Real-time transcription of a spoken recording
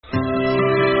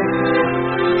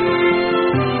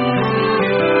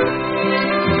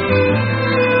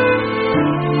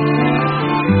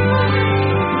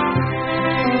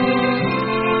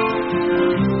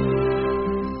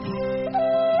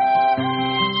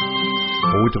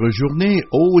Autre journée,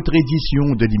 autre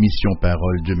édition de l'émission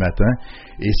Parole du matin.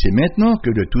 Et c'est maintenant que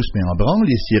le tout se met en branle.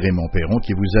 Ici Raymond Perron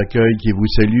qui vous accueille, qui vous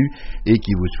salue et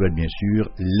qui vous souhaite bien sûr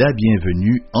la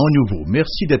bienvenue en nouveau.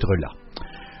 Merci d'être là.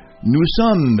 Nous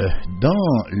sommes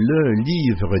dans le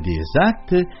livre des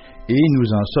Actes et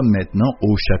nous en sommes maintenant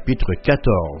au chapitre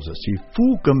 14. C'est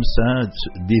fou comme ça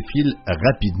défile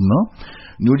rapidement.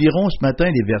 Nous lirons ce matin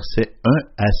les versets 1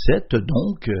 à 7,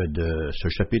 donc, de ce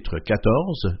chapitre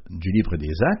 14 du livre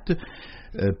des Actes,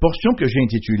 portion que j'ai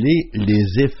intitulée «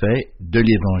 Les effets de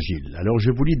l'Évangile ». Alors, je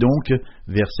vous lis donc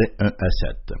versets 1 à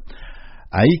 7.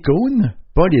 À Icône,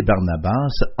 Paul et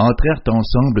Barnabas entrèrent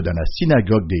ensemble dans la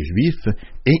synagogue des Juifs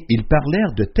et ils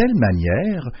parlèrent de telle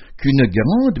manière qu'une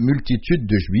grande multitude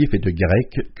de Juifs et de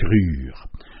Grecs crurent.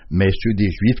 Mais ceux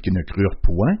des Juifs qui ne crurent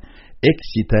point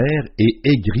excitèrent et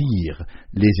aigrirent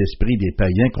les esprits des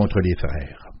païens contre les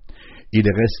frères. Ils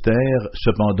restèrent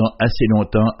cependant assez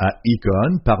longtemps à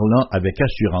Icône, parlant avec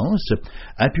assurance,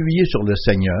 appuyés sur le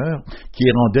Seigneur,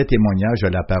 qui rendait témoignage à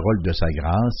la parole de sa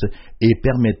grâce et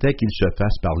permettait qu'il se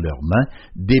fasse par leurs mains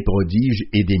des prodiges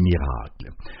et des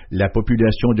miracles. La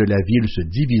population de la ville se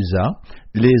divisa,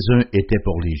 les uns étaient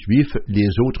pour les Juifs, les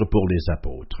autres pour les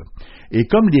apôtres. Et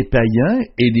comme les païens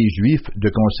et les Juifs, de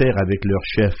concert avec leurs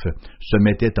chefs, se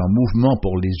mettaient en mouvement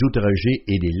pour les outrager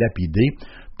et les lapider,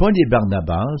 Paul et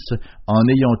Barnabas, en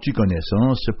ayant eu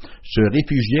connaissance, se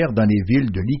réfugièrent dans les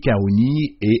villes de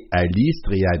Lycaonie et à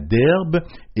Lystre et à Derbe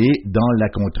et dans la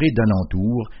contrée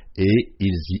d'alentour, et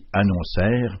ils y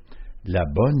annoncèrent la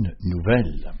bonne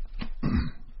nouvelle.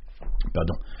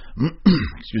 Pardon.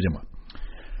 Excusez-moi.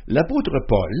 L'apôtre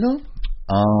Paul,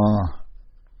 en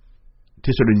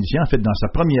Thessaloniciens, en fait, dans sa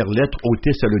première lettre aux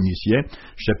Thessaloniciens,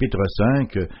 chapitre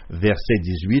 5, verset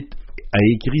 18, a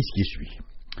écrit ce qui suit.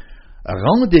 «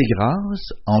 Rendez grâce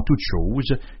en toutes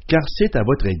choses, car c'est à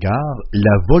votre égard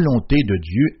la volonté de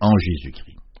Dieu en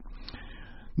Jésus-Christ. »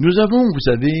 Nous avons, vous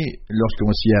savez,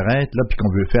 lorsqu'on s'y arrête, là, puis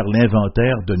qu'on veut faire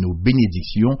l'inventaire de nos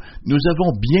bénédictions, nous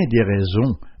avons bien des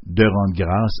raisons de rendre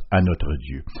grâce à notre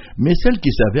Dieu. Mais celle qui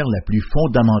s'avère la plus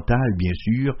fondamentale, bien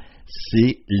sûr,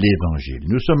 c'est l'Évangile.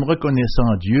 Nous sommes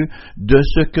reconnaissants à Dieu de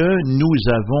ce que nous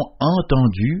avons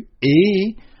entendu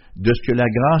et de ce que la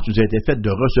grâce nous a été faite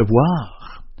de recevoir,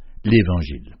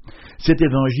 l'Évangile. Cet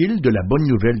Évangile de la bonne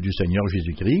nouvelle du Seigneur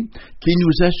Jésus-Christ qui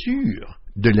nous assure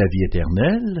de la vie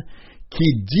éternelle, qui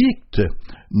dicte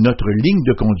notre ligne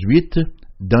de conduite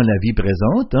dans la vie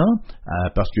présente,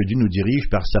 parce que Dieu nous dirige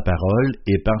par sa parole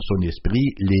et par son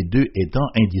esprit, les deux étant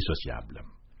indissociables.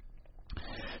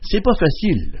 C'est pas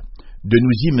facile de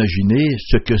nous imaginer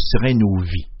ce que seraient nos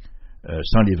vies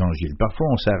sans l'Évangile. Parfois,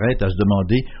 on s'arrête à se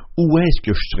demander où est-ce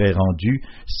que je serais rendu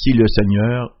si le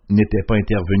Seigneur n'était pas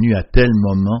intervenu à tel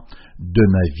moment de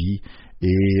ma vie.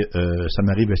 Et ça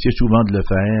m'arrive assez souvent de le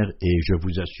faire, et je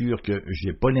vous assure que je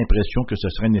n'ai pas l'impression que ce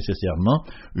serait nécessairement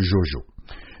Jojo.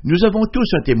 Nous avons tous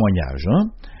un témoignage,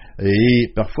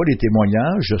 et parfois les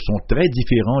témoignages sont très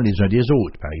différents les uns des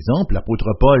autres. Par exemple, l'apôtre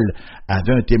Paul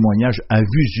avait un témoignage à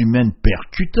vue humaine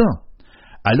percutant,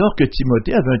 alors que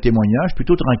Timothée avait un témoignage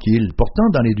plutôt tranquille. Pourtant,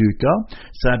 dans les deux cas,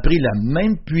 ça a pris la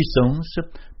même puissance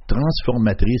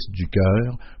transformatrice du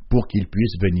cœur pour qu'il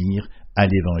puisse venir à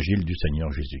l'Évangile du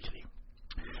Seigneur Jésus-Christ.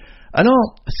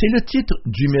 Alors, c'est le titre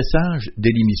du message de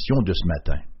l'émission de ce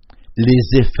matin, « Les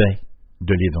effets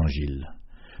de l'Évangile ».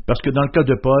 Parce que dans le cas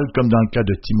de Paul, comme dans le cas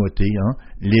de Timothée,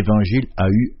 l'Évangile a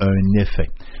eu un effet.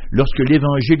 Lorsque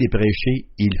l'Évangile est prêché,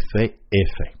 il fait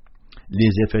effet. Les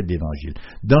effets de l'Évangile.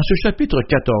 Dans ce chapitre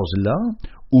 14-là,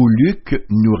 où Luc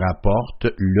nous rapporte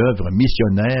l'œuvre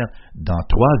missionnaire dans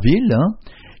 3 villes,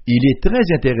 il est très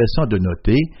intéressant de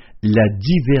noter la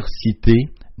diversité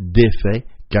d'effets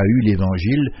qu'a eu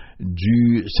l'Évangile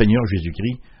du Seigneur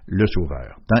Jésus-Christ, le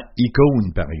Sauveur. Dans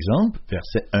Icône, par exemple,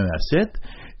 versets 1 à 7,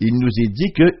 il nous est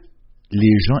dit que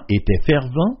les gens étaient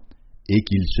fervents et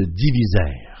qu'ils se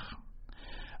divisèrent.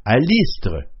 À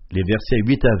Lystre, les versets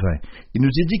 8 à 20, il nous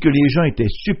est dit que les gens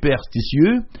étaient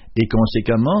superstitieux et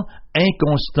conséquemment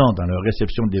inconstants dans leur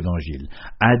réception de l'Évangile.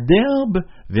 À Derbe,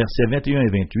 versets 21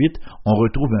 et 28, on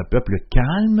retrouve un peuple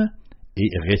calme et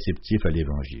réceptif à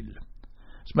l'Évangile.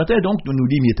 Ce matin, donc, nous nous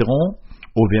limiterons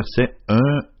au verset 1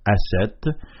 à 7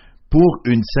 pour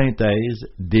une synthèse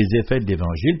des effets de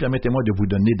l'Évangile. Permettez-moi de vous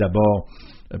donner d'abord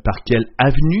par quelles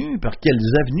avenues, parce qu'il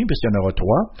y en aura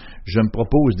 3, je me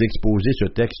propose d'exposer ce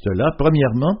texte-là.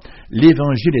 Premièrement,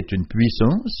 l'Évangile est une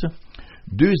puissance.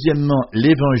 Deuxièmement,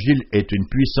 l'Évangile est une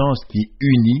puissance qui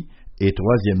unit. Et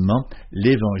troisièmement,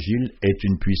 l'Évangile est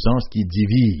une puissance qui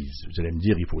divise. Vous allez me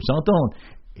dire, il faut s'entendre.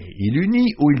 Il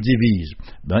unit ou il divise?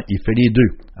 Il fait les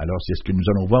deux. Alors, c'est ce que nous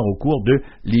allons voir au cours de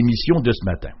l'émission de ce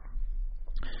matin.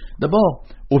 D'abord,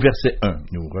 au verset 1,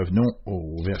 nous revenons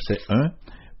au verset 1,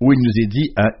 où il nous est dit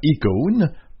à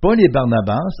Icône, Paul et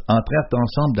Barnabas entrèrent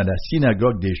ensemble dans la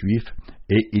synagogue des Juifs,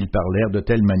 et ils parlèrent de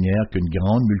telle manière qu'une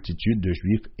grande multitude de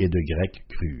Juifs et de Grecs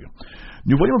crurent.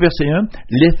 Nous voyons au verset 1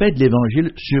 l'effet de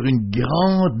l'Évangile sur une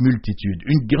grande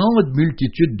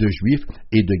multitude de Juifs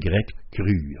et de Grecs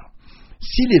crurent.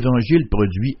 Si l'Évangile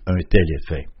produit un tel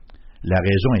effet, la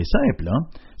raison est simple,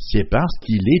 c'est parce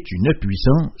qu'il est une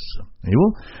puissance.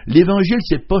 L'Évangile,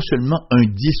 c'est pas seulement un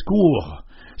discours,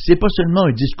 c'est pas seulement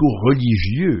un discours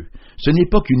religieux, ce n'est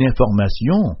pas qu'une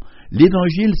information.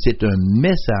 L'Évangile, c'est un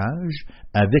message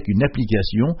avec une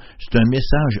application, c'est un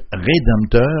message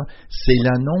rédempteur, c'est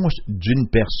l'annonce d'une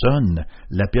personne,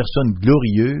 la personne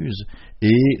glorieuse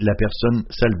et la personne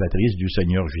salvatrice du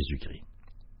Seigneur Jésus-Christ.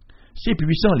 C'est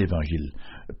puissant l'Évangile.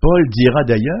 Paul dira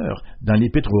d'ailleurs dans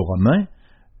l'Épître aux Romains,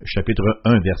 chapitre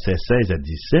 1, versets 16 à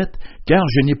 17, « Car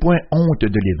je n'ai point honte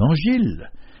de l'Évangile,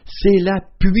 c'est la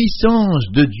puissance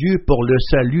de Dieu pour le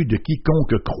salut de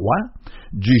quiconque croit,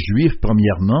 du juif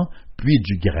premièrement, puis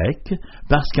du grec,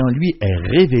 parce qu'en lui est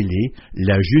révélée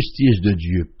la justice de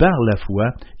Dieu par la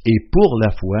foi et pour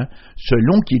la foi,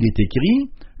 selon qu'il est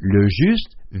écrit, le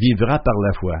juste vivra par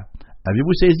la foi. »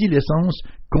 Avez-vous saisi l'essence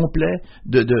complète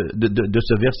de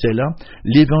ce verset-là?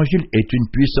 L'Évangile est une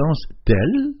puissance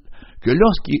telle que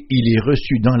lorsqu'il est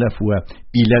reçu dans la foi,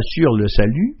 il assure le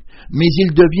salut, mais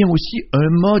il devient aussi un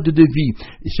mode de vie.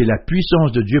 C'est la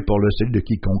puissance de Dieu pour le salut de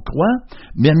quiconque croit,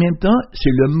 mais en même temps, c'est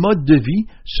le mode de vie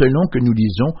selon que nous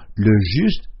lisons, le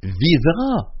juste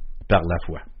vivra par la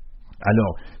foi.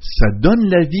 Alors, ça donne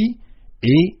la vie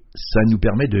et ça nous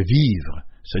permet de vivre.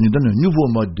 Ça nous donne un nouveau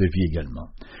mode de vie également.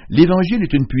 L'Évangile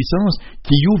est une puissance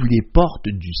qui ouvre les portes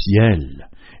du ciel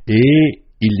et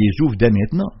il les ouvre dès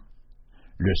maintenant.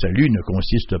 Le salut ne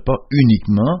consiste pas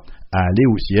uniquement à aller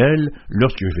au ciel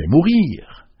lorsque je vais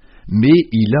mourir, mais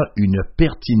il a une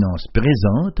pertinence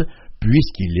présente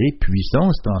puisqu'il est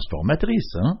puissance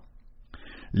transformatrice.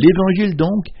 L'Évangile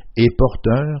donc est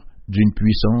porteur d'une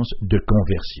puissance de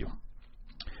conversion.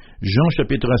 Jean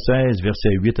chapitre 16,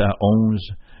 versets 8 à 11,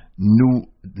 nous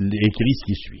écrit ce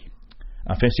qui suit.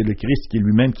 Enfin, c'est le Christ qui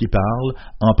lui-même qui parle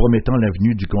en promettant la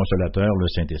venue du Consolateur, le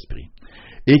Saint-Esprit.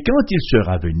 Et quand il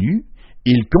sera venu,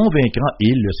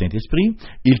 le Saint-Esprit,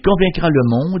 il convaincra le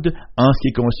monde en ce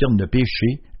qui concerne le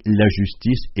péché, la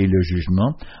justice et le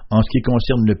jugement, en ce qui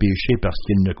concerne le péché parce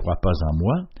qu'il ne croit pas en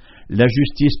moi, la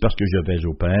justice parce que je vais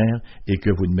au Père et que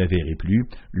vous ne me verrez plus,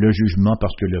 le jugement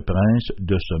parce que le prince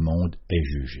de ce monde est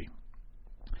jugé.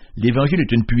 L'Évangile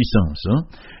est une puissance.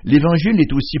 L'Évangile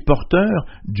est aussi porteur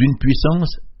d'une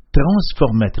puissance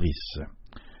transformatrice.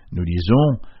 Nous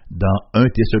lisons dans 1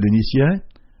 Thessaloniciens,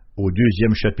 au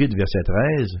 2e chapitre, verset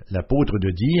 13, l'apôtre de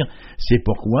dire « C'est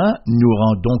pourquoi nous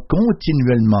rendons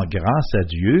continuellement grâce à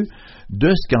Dieu de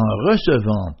ce qu'en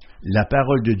recevant la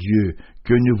parole de Dieu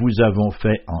que nous vous avons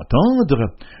fait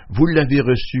entendre, vous l'avez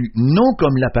reçue non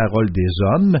comme la parole des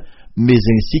hommes, mais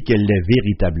ainsi qu'elle l'est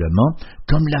véritablement,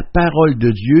 comme la parole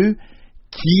de Dieu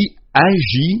qui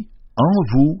agit en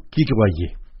vous qui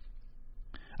croyez. »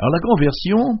 Alors la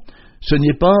conversion, ce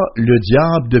n'est pas le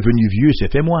diable devenu vieux s'est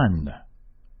fait moine.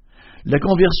 La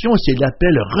conversion, c'est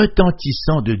l'appel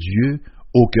retentissant de Dieu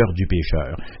au cœur du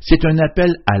pécheur. C'est un appel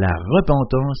à la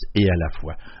repentance et à la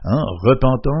foi.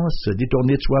 Repentance, se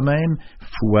détourner de soi-même,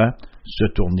 foi, se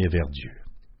tourner vers Dieu.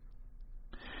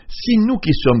 Si nous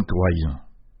qui sommes croyants,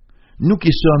 nous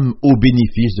qui sommes au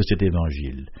bénéfice de cet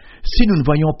évangile, si nous ne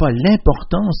voyons pas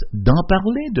l'importance d'en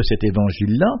parler de cet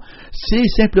évangile-là, c'est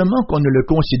simplement qu'on ne le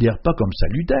considère pas comme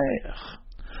salutaire.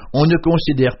 On ne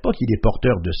considère pas qu'il est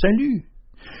porteur de salut.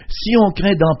 Si on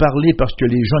craint d'en parler parce que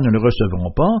les gens ne le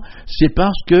recevront pas, c'est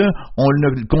parce qu'on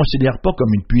ne le considère pas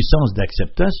comme une puissance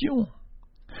d'acceptation.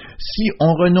 Si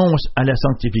on renonce à la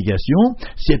sanctification,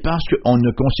 c'est parce qu'on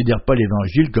ne considère pas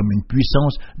l'Évangile comme une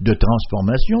puissance de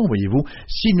transformation, voyez-vous.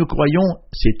 Si nous croyons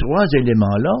ces trois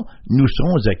éléments-là, nous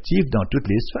serons actifs dans toutes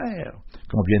les sphères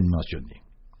qu'on vient de mentionner.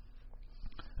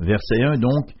 Verset 1,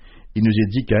 donc, il nous est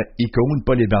dit qu'à Icône,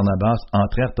 Paul et Barnabas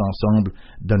entrèrent ensemble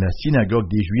dans la synagogue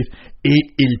des Juifs et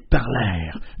ils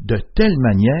parlèrent de telle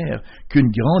manière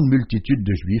qu'une grande multitude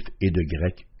de Juifs et de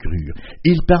Grecs crurent.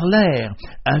 Ils parlèrent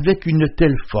avec une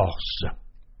telle force.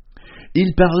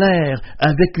 Ils parlèrent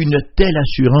avec une telle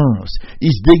assurance.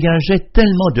 Ils se dégageaient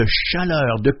tellement de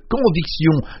chaleur, de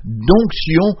conviction,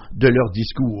 d'onction de leur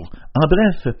discours. En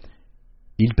bref,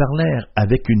 ils parlèrent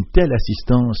avec une telle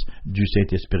assistance du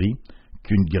Saint-Esprit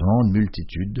qu'une grande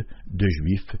multitude de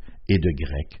Juifs et de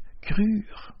Grecs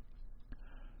crurent.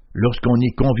 Lorsqu'on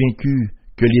est convaincu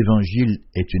que l'Évangile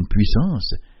est une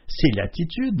puissance, c'est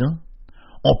l'attitude.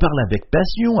 On parle avec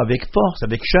passion, avec force,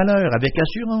 avec chaleur, avec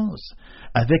assurance,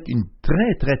 avec une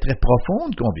très, très, très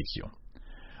profonde conviction.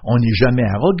 On n'est jamais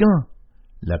arrogant.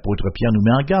 L'apôtre Pierre nous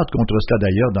met en garde contre cela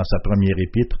d'ailleurs dans sa première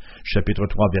épître, chapitre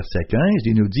 3, verset 15.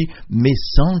 Il nous dit « Mais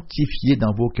sanctifiez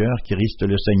dans vos cœurs Christ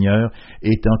le Seigneur,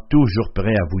 étant toujours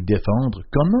prêt à vous défendre. »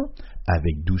 Comment?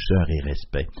 Avec douceur et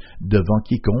respect, devant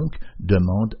quiconque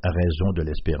demande raison de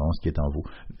l'espérance qui est en vous.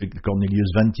 Cornelius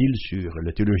Van Til, sur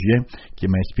le théologien qui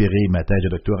m'a inspiré ma thèse de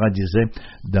doctorat, disait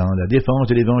dans la défense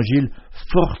de l'Évangile,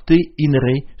 « forte in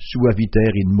re suaviter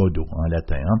in modo » en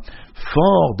latin,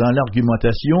 fort dans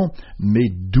l'argumentation, mais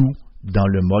doux dans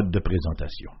le mode de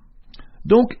présentation.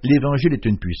 Donc, l'Évangile est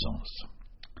une puissance.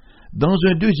 Dans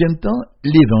un deuxième temps,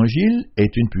 l'Évangile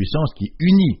est une puissance qui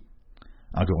unit.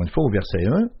 Encore une fois, au verset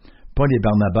 1, Paul et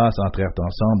Barnabas entrèrent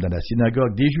ensemble dans la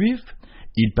synagogue des Juifs.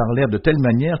 Ils parlèrent de telle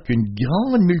manière qu'une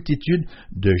grande multitude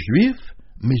de Juifs,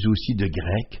 mais aussi de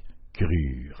Grecs,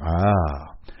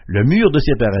 crurent. Le mur de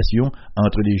séparation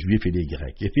entre les Juifs et les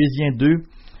Grecs. Éphésiens 2,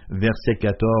 versets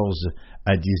 14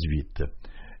 à 18.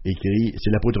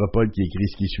 C'est l'apôtre Paul qui écrit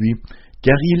ce qui suit. «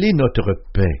 Car il est notre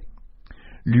paix,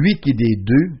 lui qui des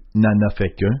deux n'en a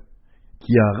fait qu'un,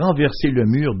 qui a renversé le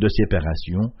mur de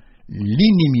séparation,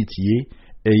 l'inimitié,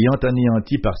 ayant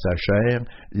anéanti par sa chair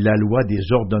la loi des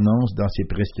ordonnances dans ses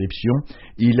prescriptions,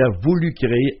 il a voulu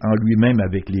créer en lui-même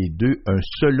avec les deux un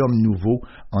seul homme nouveau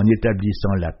en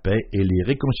établissant la paix et les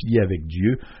réconcilier avec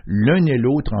Dieu, l'un et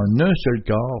l'autre en un seul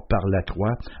corps par la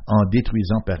croix, en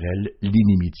détruisant par elle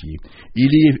l'inimitié.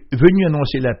 Il est venu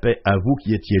annoncer la paix à vous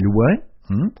qui étiez loin,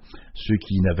 ceux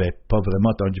qui n'avaient pas vraiment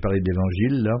entendu parler de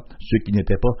l'Évangile, là, ceux qui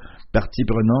n'étaient pas partie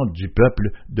prenante du peuple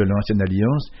de l'Ancienne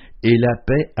Alliance, et la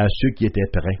paix à ceux qui étaient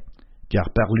prêts, car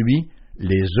par lui,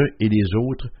 les uns et les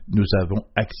autres, nous avons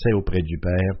accès auprès du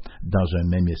Père dans un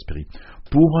même esprit.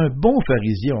 Pour un bon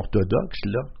pharisien orthodoxe,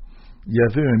 là, il y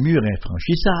avait un mur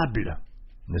infranchissable,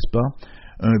 n'est-ce pas?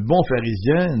 Un bon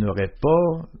pharisien n'aurait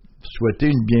pas souhaité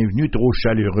une bienvenue trop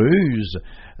chaleureuse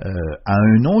à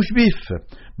un non-juif.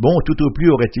 Bon, tout au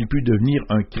plus aurait-il pu devenir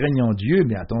un craignant Dieu,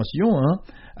 mais attention,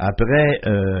 après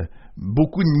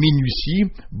beaucoup de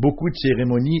minutie, beaucoup de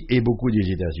cérémonies et beaucoup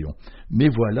d'hésitation. Mais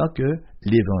voilà que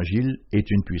l'Évangile est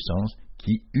une puissance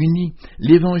qui unit.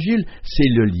 L'Évangile, c'est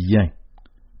le lien.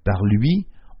 Par lui,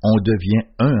 on devient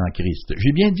un en Christ.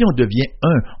 J'ai bien dit on devient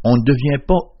un. On ne devient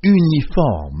pas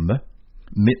uniforme,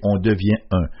 mais on devient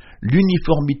un.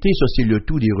 L'uniformité, ça c'est le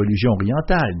tout des religions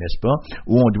orientales, n'est-ce pas,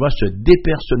 où on doit se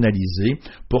dépersonnaliser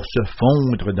pour se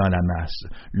fondre dans la masse.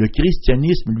 Le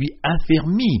christianisme, lui,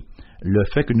 affermit le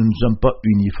fait que nous ne sommes pas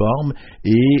uniformes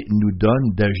et nous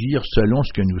donne d'agir selon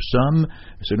ce que nous sommes,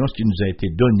 selon ce qui nous a été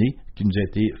donné, qui nous a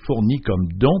été fourni comme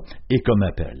don et comme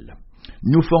appel.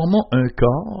 Nous formons un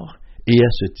corps et à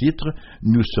ce titre,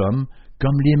 nous sommes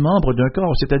comme les membres d'un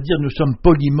corps, c'est-à-dire nous sommes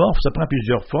polymorphes, ça prend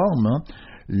plusieurs formes.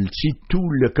 Si tout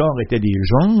le corps était des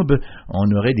jambes,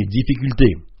 on aurait des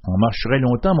difficultés. On marcherait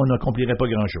longtemps, mais on n'accomplirait pas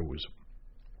grand-chose.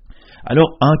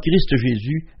 Alors, en Christ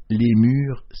Jésus, les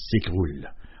murs s'écroulent.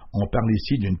 On parle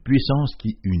ici d'une puissance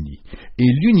qui unit. Et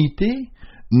l'unité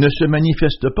ne se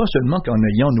manifeste pas seulement qu'en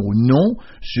ayant nos noms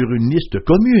sur une liste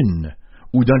commune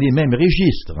ou dans les mêmes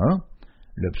registres.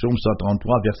 Le psaume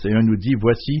 133, verset 1 nous dit «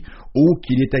 Voici, ô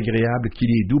qu'il est agréable, qu'il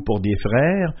est doux pour des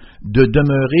frères, de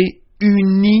demeurer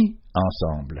unis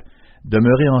ensemble. »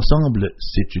 Demeurer ensemble,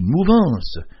 c'est une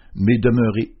mouvance, mais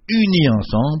demeurer unis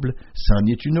ensemble, c'en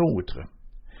est une autre.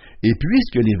 Et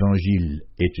puisque l'Évangile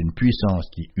est une puissance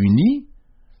qui unit,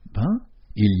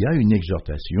 il y a une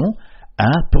exhortation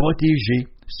à protéger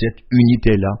cette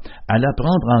unité-là, à la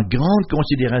prendre en grande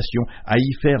considération, à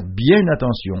y faire bien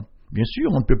attention. Bien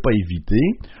sûr, on ne peut pas éviter,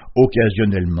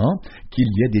 occasionnellement, qu'il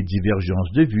y ait des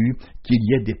divergences de vues, qu'il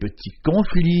y ait des petits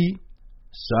conflits,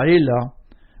 ça et là,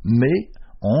 mais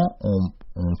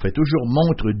on fait toujours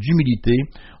montre d'humilité,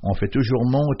 on fait toujours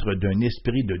montre d'un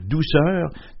esprit de douceur,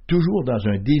 toujours dans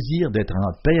un désir d'être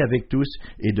en paix avec tous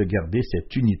et de garder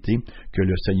cette unité que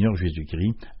le Seigneur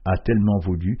Jésus-Christ a tellement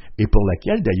voulu et pour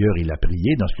laquelle d'ailleurs il a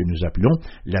prié dans ce que nous appelons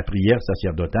la prière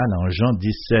sacerdotale en Jean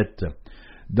 17.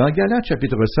 Dans Galates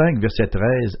chapitre 5, versets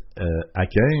 13 à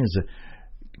 15,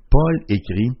 Paul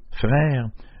écrit « Frères,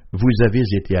 vous avez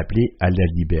été appelés à la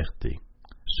liberté.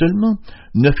 Seulement,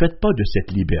 ne faites pas de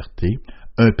cette liberté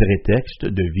un prétexte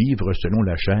de vivre selon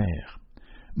la chair,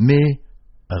 mais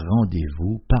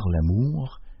rendez-vous par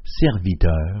l'amour,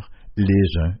 serviteurs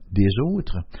les uns des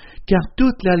autres, car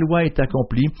toute la loi est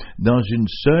accomplie dans une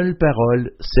seule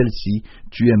parole, celle-ci,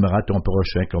 tu aimeras ton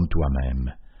prochain comme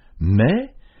toi-même. Mais,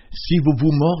 si vous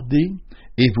vous mordez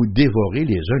et vous dévorez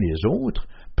les uns les autres,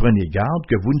 prenez garde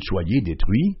que vous ne soyez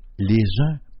détruits les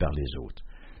uns par les autres. »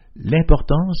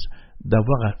 l'importance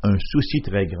d'avoir un souci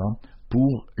très grand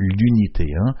pour l'unité,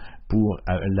 pour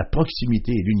la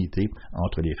proximité et l'unité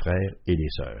entre les frères et les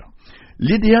sœurs.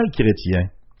 L'idéal chrétien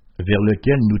vers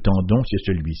lequel nous tendons, c'est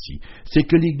celui-ci. C'est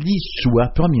que l'Église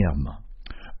soit, premièrement,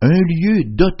 un lieu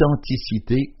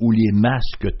d'authenticité où les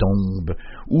masques tombent,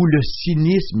 où le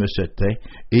cynisme se tait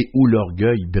et où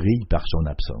l'orgueil brille par son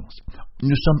absence.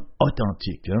 Nous sommes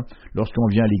authentiques. Lorsqu'on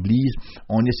vient à l'Église,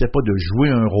 on n'essaie pas de jouer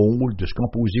un rôle, de se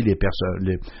composer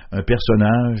un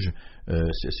personnage.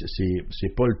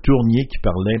 C'est Paul Tournier qui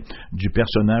parlait du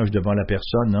personnage devant la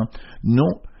personne. Non.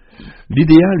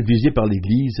 L'idéal visé par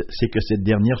l'Église, c'est que cette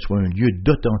dernière soit un lieu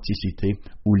d'authenticité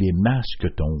où les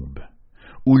masques tombent,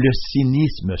 où le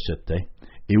cynisme se tait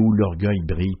et où l'orgueil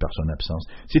brille par son absence.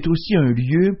 C'est aussi un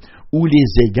lieu où les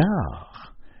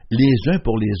égards, les uns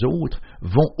pour les autres,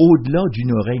 vont au-delà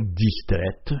d'une oreille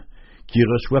distraite qui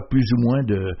reçoit avec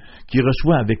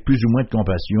plus ou moins de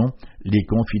compassion les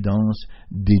confidences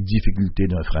des difficultés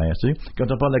d'un frère. Tu sais,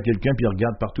 quand on parle à quelqu'un puis il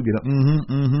regarde partout, il est là,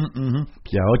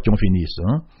 puis il y a hâte qu'on finisse.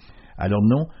 Alors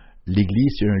non,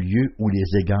 l'Église, c'est un lieu où les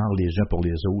égards les uns pour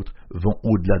les autres vont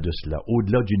au-delà de cela,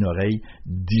 au-delà d'une oreille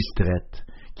distraite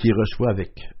qui reçoit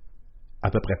avec à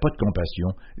peu près pas de compassion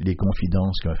les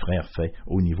confidences qu'un frère fait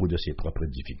au niveau de ses propres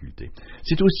difficultés.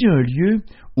 C'est aussi un lieu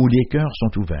où les cœurs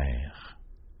sont ouverts,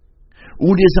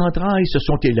 où les entrailles se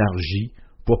sont élargies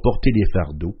pour porter les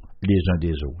fardeaux les uns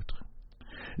des autres.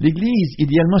 L'Église,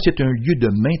 idéalement, c'est un lieu de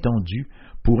main tendue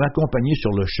pour accompagner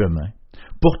sur le chemin,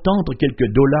 pour tendre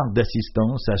quelques dollars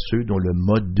d'assistance à ceux dont le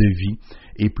mode de vie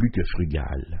est plus que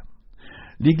frugal.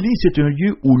 L'Église, c'est un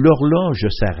lieu où l'horloge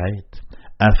s'arrête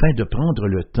afin de prendre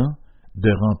le temps de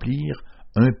remplir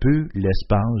un peu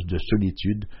l'espace de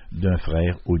solitude d'un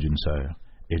frère ou d'une sœur,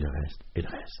 et le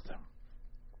reste.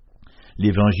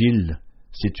 L'Évangile,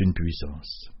 c'est une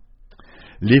puissance.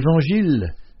 L'Évangile,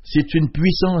 c'est une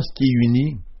puissance qui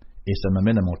unit, et ça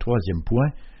m'amène à mon troisième point,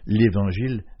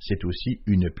 l'Évangile, c'est aussi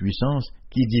une puissance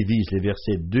qui divise, les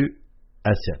versets 2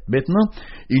 à 7. Maintenant,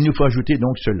 il nous faut ajouter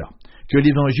donc cela, que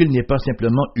l'Évangile n'est pas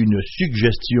simplement une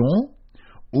suggestion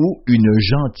ou une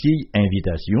gentille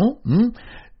invitation.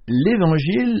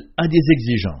 L'Évangile a des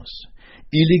exigences.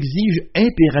 Il exige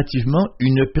impérativement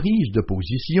une prise de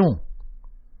position.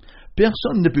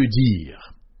 Personne ne peut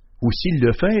dire, ou s'il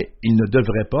le fait, il ne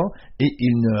devrait pas, et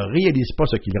il ne réalise pas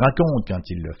ce qu'il raconte quand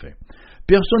il le fait.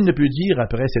 Personne ne peut dire,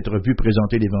 après s'être vu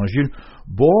présenter l'Évangile, «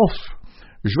 Bof,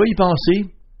 je vais y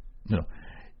penser », non,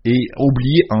 et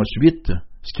oublier ensuite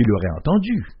ce qu'il aurait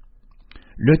entendu.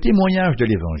 Le témoignage de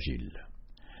l'Évangile,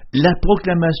 la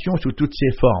proclamation sous toutes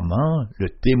ses formes, le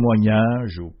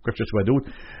témoignage ou quoi que ce soit d'autre,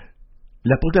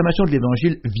 la proclamation de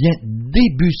l'Évangile vient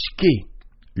débusquer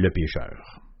le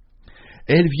pécheur.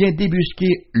 Elle vient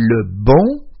débusquer le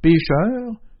bon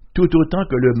pécheur tout autant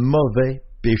que le mauvais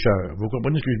pécheur. Vous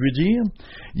comprenez ce que je veux dire?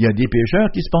 Il y a des pécheurs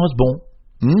qui se pensent bons.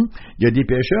 Il y a des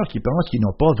pécheurs qui pensent qu'ils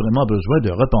n'ont pas vraiment besoin de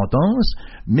repentance,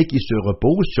 mais qui se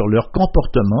reposent sur leur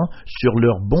comportement, sur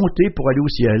leur bonté pour aller au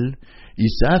ciel. Ils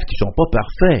savent qu'ils ne sont pas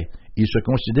parfaits. Ils se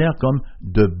considèrent comme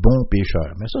de bons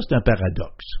pécheurs. Mais ça, c'est un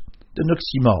paradoxe. C'est un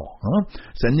oxymore.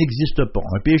 Ça n'existe pas.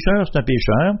 Un pécheur, c'est un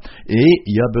pécheur, et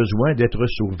il a besoin d'être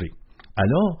sauvé.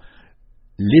 Alors,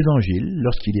 l'Évangile,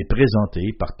 lorsqu'il est présenté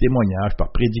par témoignage,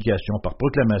 par prédication, par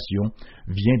proclamation,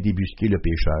 vient débusquer le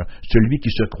pécheur, celui qui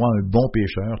se croit un bon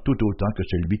pécheur, tout autant que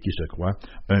celui qui se croit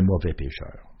un mauvais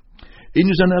pécheur. Et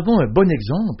nous en avons un bon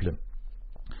exemple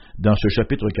dans ce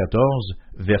chapitre 14,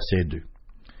 verset 2.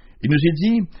 Il nous est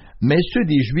dit, « Mais ceux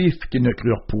des Juifs qui ne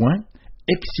crurent point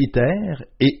excitèrent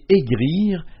et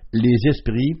aigrirent les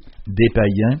esprits des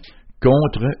païens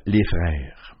contre les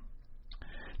frères. »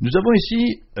 Nous avons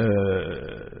ici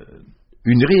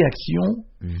une réaction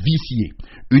viciée,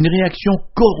 une réaction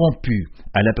corrompue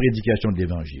à la prédication de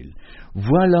l'Évangile.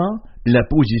 Voilà la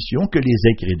position que les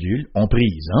incrédules ont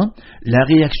prise. La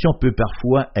réaction peut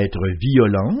parfois être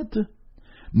violente,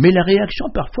 mais la réaction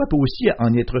parfois peut aussi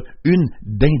en être une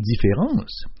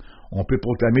d'indifférence. On peut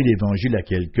proclamer l'Évangile à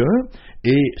quelqu'un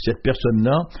et cette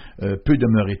personne-là peut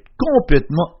demeurer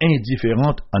complètement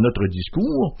indifférente à notre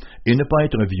discours et ne pas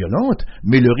être violente,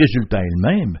 mais le résultat est le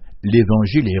même.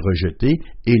 L'Évangile est rejeté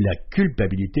et la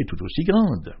culpabilité tout aussi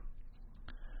grande.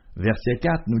 Verset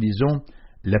 4, nous lisons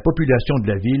 « La population de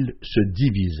la ville se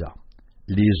divisa.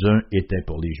 Les uns étaient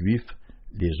pour les Juifs,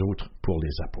 les autres pour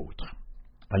les apôtres. »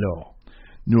 Alors,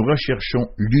 nous recherchons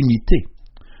l'unité.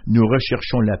 Nous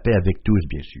recherchons la paix avec tous,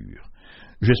 bien sûr.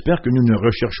 J'espère que nous ne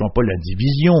recherchons pas la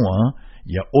division.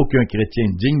 Il n'y a aucun chrétien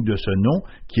digne de ce nom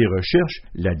qui recherche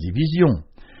la division.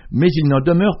 Mais il n'en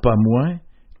demeure pas moins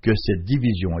que cette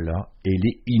division-là, elle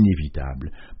est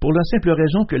inévitable, pour la simple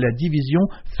raison que la division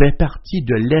fait partie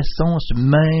de l'essence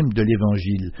même de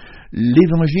l'Évangile.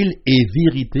 L'Évangile est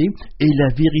vérité, et la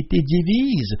vérité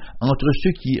divise entre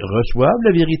ceux qui reçoivent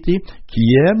la vérité,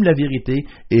 qui aiment la vérité,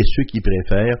 et ceux qui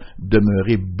préfèrent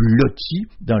demeurer blottis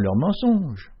dans leurs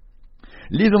mensonges.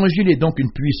 L'Évangile est donc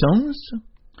une puissance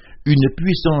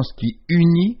qui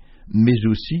unit, mais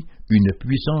aussi une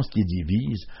puissance qui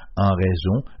divise en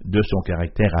raison de son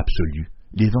caractère absolu.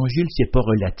 L'Évangile, c'est pas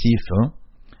relatif,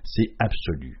 c'est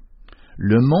absolu.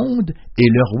 Le monde et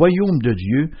le royaume de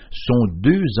Dieu sont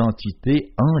deux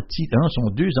entités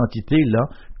là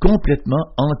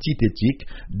complètement antithétiques,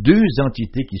 deux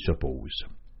entités qui s'opposent.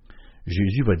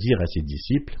 Jésus va dire à ses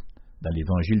disciples, dans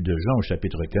l'Évangile de Jean au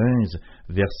chapitre 15,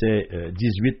 versets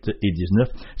 18 et 19,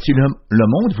 « Si le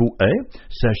monde vous hait,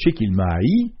 sachez qu'il m'a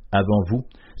haï avant vous.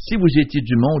 Si vous étiez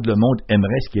du monde, le monde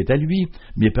aimerait ce qui est à lui,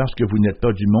 mais parce que vous n'êtes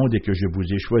pas du monde et que je vous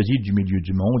ai choisi du milieu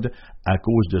du monde, à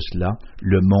cause de cela,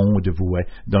 le monde vous hait. »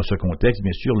 Dans ce contexte,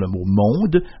 bien sûr, le mot «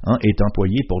 monde » est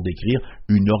employé pour décrire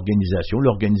une organisation,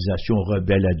 l'organisation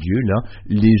rebelle à Dieu, là,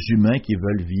 les humains qui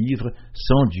veulent vivre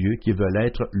sans Dieu, qui veulent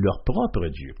être leur propre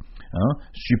Dieu,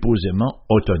 supposément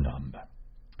autonomes.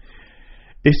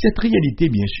 Et cette réalité,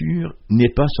 bien sûr,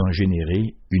 n'est pas sans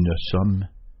générer une somme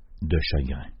de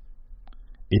chagrin.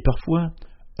 Et parfois,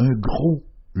 un gros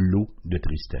lot de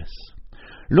tristesse,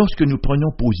 lorsque nous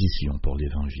prenons position pour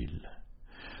l'Évangile.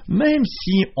 Même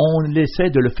si on essaie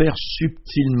de le faire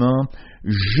subtilement,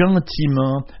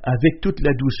 gentiment, avec toute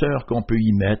la douceur qu'on peut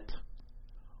y mettre,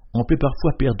 on peut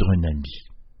parfois perdre un ami,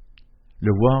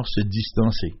 le voir se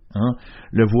distancer,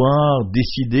 le voir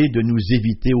décider de nous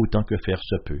éviter autant que faire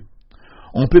se peut.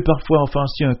 On peut parfois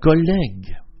offenser un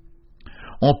collègue,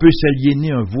 on peut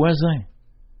s'aliéner un voisin,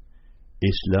 et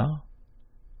cela,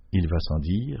 il va sans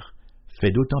dire,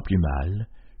 fait d'autant plus mal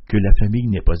que la famille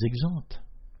n'est pas exempte.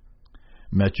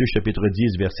 Matthieu chapitre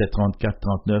 10, versets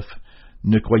 34-39, «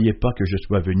 Ne croyez pas que je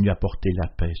sois venu apporter la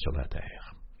paix sur la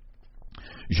terre.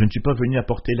 Je ne suis pas venu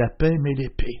apporter la paix, mais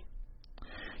l'épée.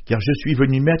 Car je suis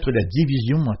venu mettre la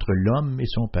division entre l'homme et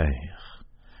son père,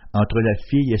 entre la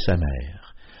fille et sa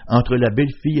mère, entre la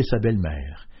belle-fille et sa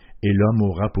belle-mère, et l'homme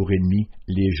aura pour ennemi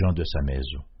les gens de sa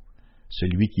maison.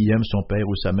 Celui qui aime son père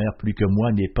ou sa mère plus que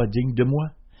moi n'est pas digne de moi,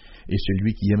 et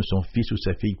celui qui aime son fils ou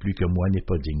sa fille plus que moi n'est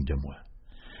pas digne de moi.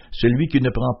 Celui qui ne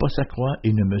prend pas sa croix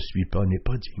et ne me suit pas n'est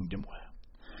pas digne de moi.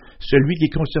 Celui qui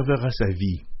conservera sa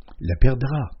vie la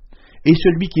perdra, et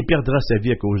celui qui perdra sa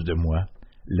vie à cause de moi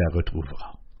la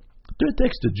retrouvera. » C'est un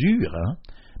texte dur,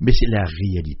 mais c'est la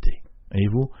réalité.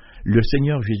 Voyez-vous, le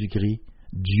Seigneur Jésus-Christ,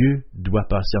 Dieu doit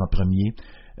passer en premier.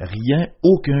 Rien,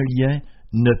 aucun lien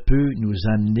ne peut nous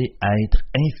amener à être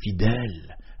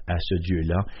infidèles à ce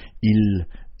Dieu-là. Il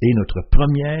est notre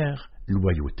première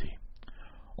loyauté.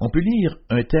 On peut lire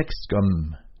un texte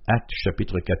comme Actes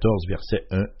chapitre 14, versets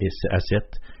 1 à 7,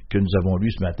 que nous avons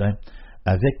lu ce matin,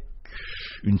 avec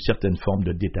une certaine forme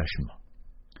de détachement.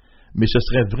 Mais ce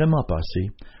serait vraiment passé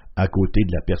à côté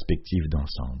de la perspective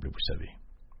d'ensemble, vous savez.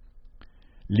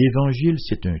 L'Évangile,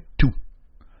 c'est un tout.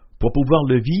 Pour pouvoir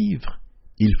le vivre,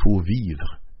 il faut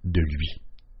vivre de lui.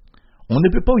 On ne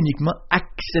peut pas uniquement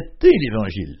accepter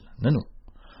l'Évangile. Non, non.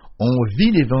 On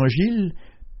vit l'Évangile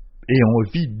et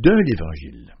on vit de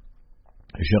l'Évangile.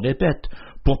 Je répète,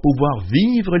 pour pouvoir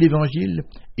vivre l'Évangile,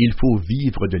 il faut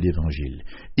vivre de l'Évangile.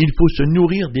 Il faut se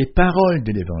nourrir des paroles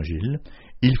de l'Évangile.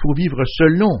 Il faut vivre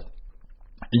selon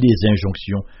les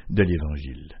injonctions de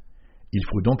l'Évangile. Il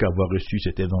faut donc avoir reçu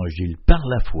cet Évangile par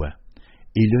la foi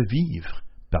et le vivre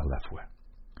par la foi.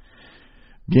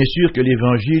 Bien sûr que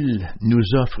l'Évangile nous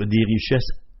offre des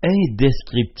richesses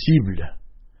indescriptibles,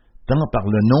 tant par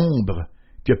le nombre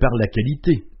que par la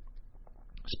qualité.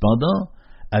 Cependant,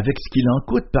 avec ce qu'il en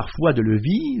coûte parfois de le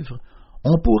vivre,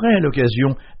 on pourrait à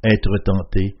l'occasion être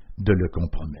tenté de le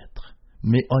compromettre.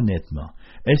 Mais honnêtement,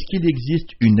 est-ce qu'il existe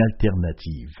une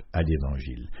alternative à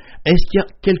l'Évangile? Est-ce qu'il y a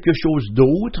quelque chose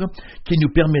d'autre qui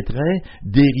nous permettrait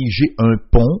d'ériger un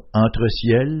pont entre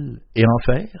ciel et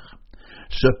enfer?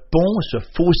 Ce pont, ce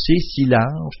fossé si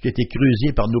large qui a été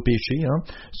creusé par nos péchés,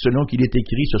 selon qu'il est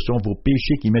écrit, ce sont vos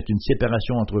péchés qui mettent une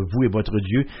séparation entre vous et votre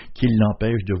Dieu, qui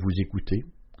l'empêche de vous écouter.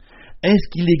 Est-ce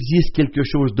qu'il existe quelque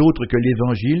chose d'autre que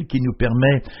l'Évangile qui nous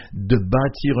permet de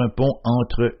bâtir un pont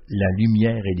entre la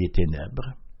lumière et les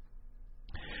ténèbres?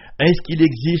 Est-ce qu'il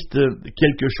existe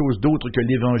quelque chose d'autre que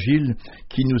l'Évangile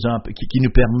qui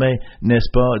nous permet, n'est-ce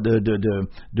pas,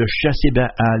 de chasser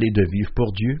Baal et de vivre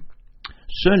pour Dieu?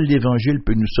 Seul l'Évangile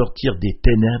peut nous sortir des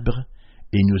ténèbres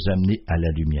et nous amener à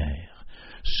la lumière.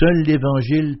 Seul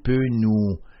l'Évangile peut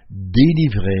nous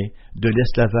délivrer de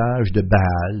l'esclavage de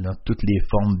Baal, dans toutes les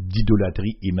formes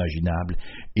d'idolâtrie imaginables,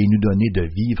 et nous donner de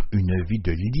vivre une vie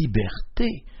de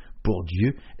liberté pour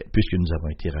Dieu, puisque nous avons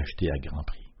été rachetés à grand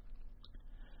prix.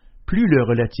 Plus le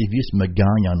relativisme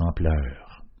gagne en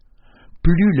ampleur,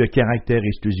 plus le caractère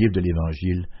exclusif de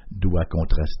l'Évangile doit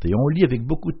contraster. On lit avec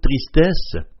beaucoup de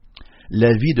tristesse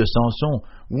la vie de Samson.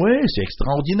 Oui, c'est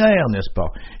extraordinaire, n'est-ce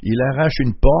pas? Il arrache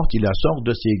une porte, il la sort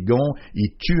de ses gonds,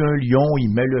 il tue un lion, il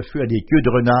met le feu à des queues de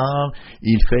renard,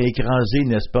 il fait écraser,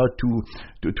 n'est-ce pas,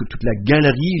 toute la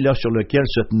galerie là sur laquelle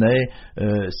se tenaient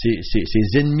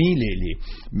ses ennemis.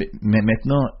 Mais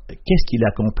maintenant, qu'est-ce qu'il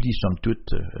accomplit, somme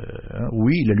toute?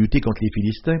 Oui, il a lutté contre les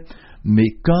Philistins,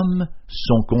 mais comme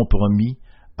son compromis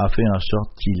a fait en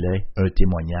sorte qu'il ait un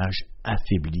témoignage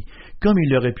affaibli, comme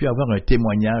il aurait pu avoir un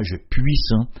témoignage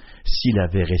puissant s'il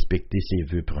avait respecté ses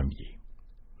vœux premiers.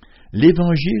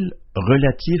 L'Évangile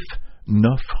relatif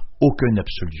n'offre aucun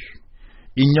absolu.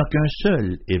 Il n'y a qu'un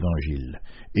seul Évangile,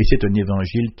 et c'est un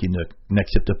Évangile qui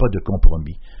n'accepte pas de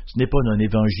compromis. Ce n'est pas un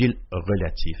Évangile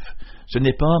relatif. Ce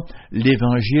n'est pas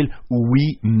l'Évangile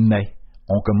oui, mais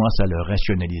on commence à le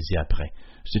rationaliser après.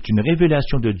 C'est une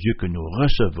révélation de Dieu que nous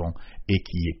recevons et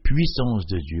qui est puissance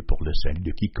de Dieu pour le salut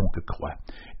de quiconque croit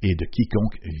et de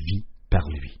quiconque vit par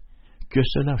lui. Que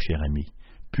cela, cher ami,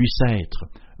 puisse être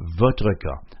votre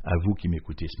cas, à vous qui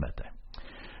m'écoutez ce matin.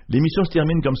 L'émission se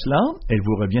termine comme cela. Elle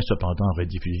vous revient cependant en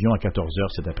rediffusion à 14h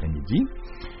cet après-midi.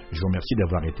 Je vous remercie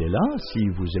d'avoir été là. Si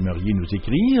vous aimeriez nous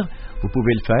écrire, vous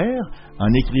pouvez le faire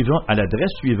en écrivant à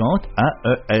l'adresse suivante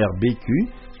AERBQ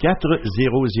casier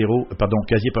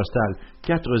postal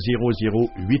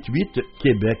 40088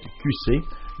 Québec QC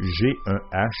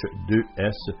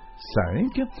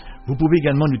G1H2S5. Vous pouvez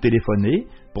également nous téléphoner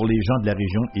pour les gens de la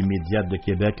région immédiate de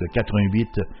Québec, le 88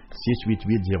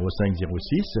 688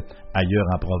 0506. Ailleurs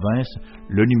en province,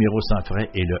 le numéro sans frais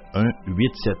est le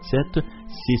 1-877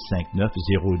 659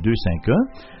 0251.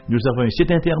 Nous avons un site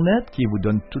Internet qui vous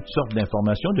donne toutes sortes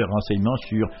d'informations, de renseignements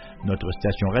sur notre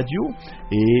station radio,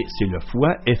 et c'est le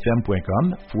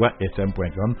foifm.com,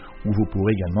 où vous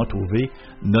pourrez également trouver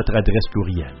notre adresse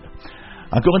courriel.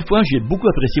 Encore une fois, j'ai beaucoup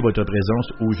apprécié votre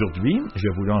présence aujourd'hui. Je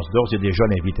vous lance d'ores et déjà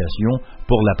l'invitation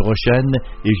pour la prochaine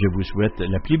et je vous souhaite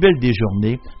la plus belle des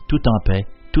journées, tout en paix,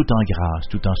 tout en grâce,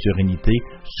 tout en sérénité,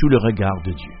 sous le regard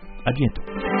de Dieu. À bientôt.